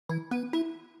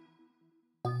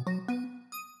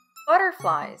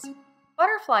Butterflies.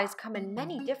 Butterflies come in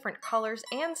many different colors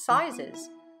and sizes.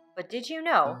 But did you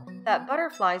know that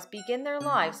butterflies begin their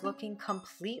lives looking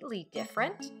completely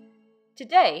different?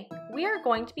 Today, we are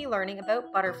going to be learning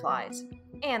about butterflies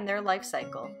and their life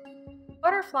cycle.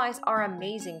 Butterflies are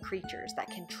amazing creatures that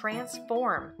can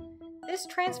transform. This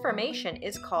transformation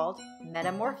is called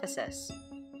metamorphosis.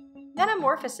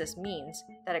 Metamorphosis means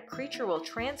that a creature will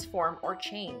transform or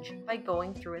change by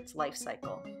going through its life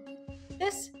cycle.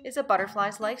 This is a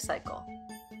butterfly's life cycle.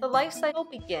 The life cycle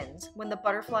begins when the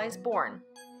butterfly is born.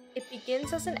 It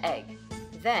begins as an egg,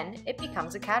 then it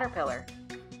becomes a caterpillar.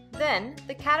 Then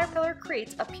the caterpillar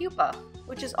creates a pupa,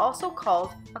 which is also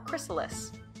called a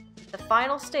chrysalis. The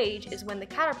final stage is when the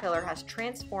caterpillar has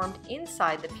transformed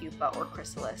inside the pupa or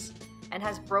chrysalis and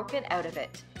has broken out of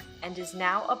it and is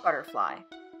now a butterfly.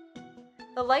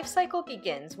 The life cycle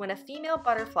begins when a female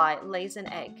butterfly lays an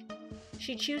egg.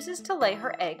 She chooses to lay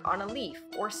her egg on a leaf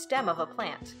or stem of a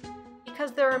plant.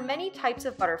 Because there are many types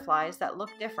of butterflies that look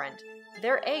different,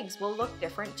 their eggs will look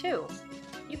different too.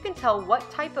 You can tell what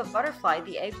type of butterfly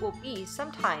the egg will be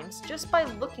sometimes just by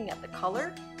looking at the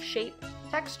color, shape,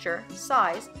 texture,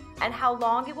 size, and how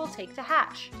long it will take to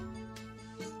hatch.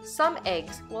 Some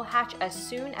eggs will hatch as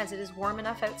soon as it is warm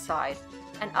enough outside,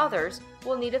 and others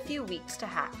will need a few weeks to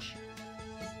hatch.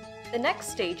 The next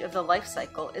stage of the life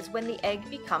cycle is when the egg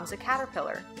becomes a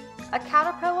caterpillar. A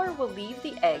caterpillar will leave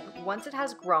the egg once it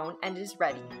has grown and is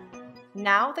ready.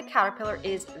 Now the caterpillar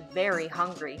is very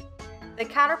hungry. The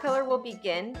caterpillar will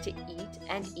begin to eat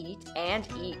and eat and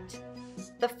eat.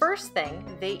 The first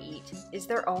thing they eat is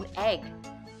their own egg.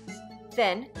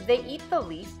 Then they eat the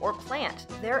leaf or plant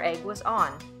their egg was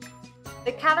on.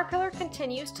 The caterpillar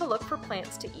continues to look for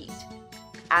plants to eat.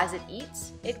 As it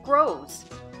eats, it grows.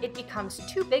 It becomes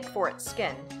too big for its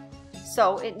skin,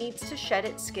 so it needs to shed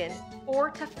its skin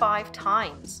 4 to 5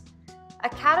 times. A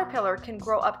caterpillar can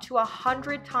grow up to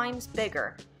 100 times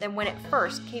bigger than when it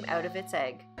first came out of its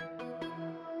egg.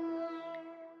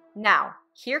 Now,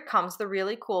 here comes the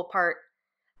really cool part.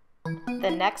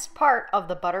 The next part of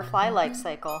the butterfly life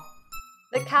cycle.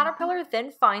 The caterpillar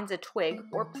then finds a twig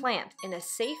or plant in a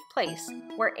safe place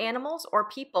where animals or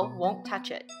people won't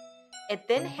touch it. It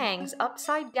then hangs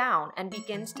upside down and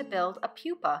begins to build a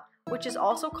pupa, which is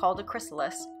also called a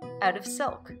chrysalis, out of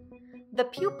silk. The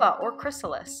pupa or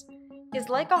chrysalis is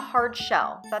like a hard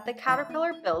shell that the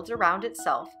caterpillar builds around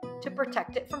itself to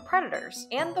protect it from predators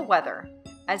and the weather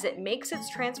as it makes its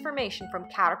transformation from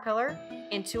caterpillar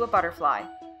into a butterfly.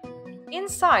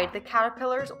 Inside, the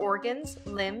caterpillar's organs,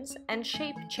 limbs, and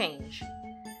shape change.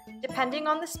 Depending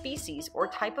on the species or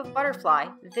type of butterfly,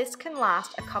 this can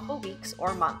last a couple weeks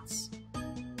or months.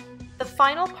 The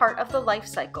final part of the life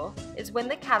cycle is when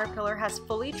the caterpillar has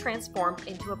fully transformed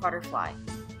into a butterfly.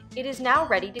 It is now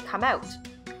ready to come out.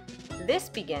 This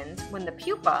begins when the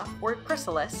pupa, or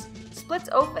chrysalis, splits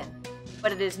open,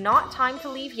 but it is not time to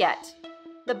leave yet.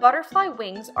 The butterfly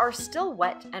wings are still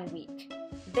wet and weak.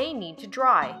 They need to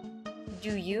dry.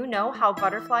 Do you know how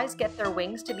butterflies get their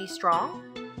wings to be strong?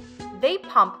 They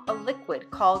pump a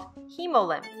liquid called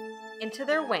hemolymph into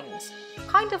their wings,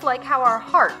 kind of like how our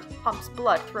heart pumps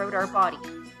blood throughout our body.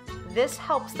 This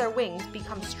helps their wings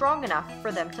become strong enough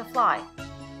for them to fly.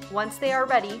 Once they are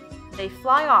ready, they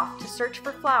fly off to search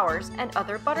for flowers and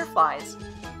other butterflies.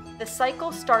 The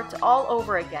cycle starts all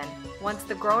over again once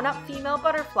the grown-up female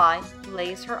butterfly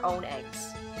lays her own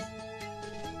eggs.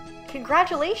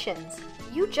 Congratulations!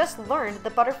 You just learned the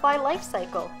butterfly life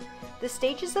cycle. The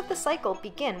stages of the cycle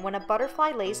begin when a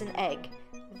butterfly lays an egg.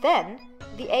 Then,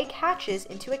 the egg hatches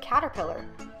into a caterpillar.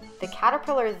 The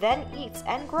caterpillar then eats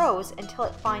and grows until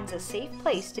it finds a safe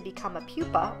place to become a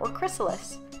pupa or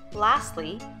chrysalis.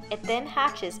 Lastly, it then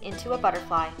hatches into a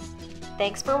butterfly.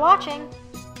 Thanks for watching!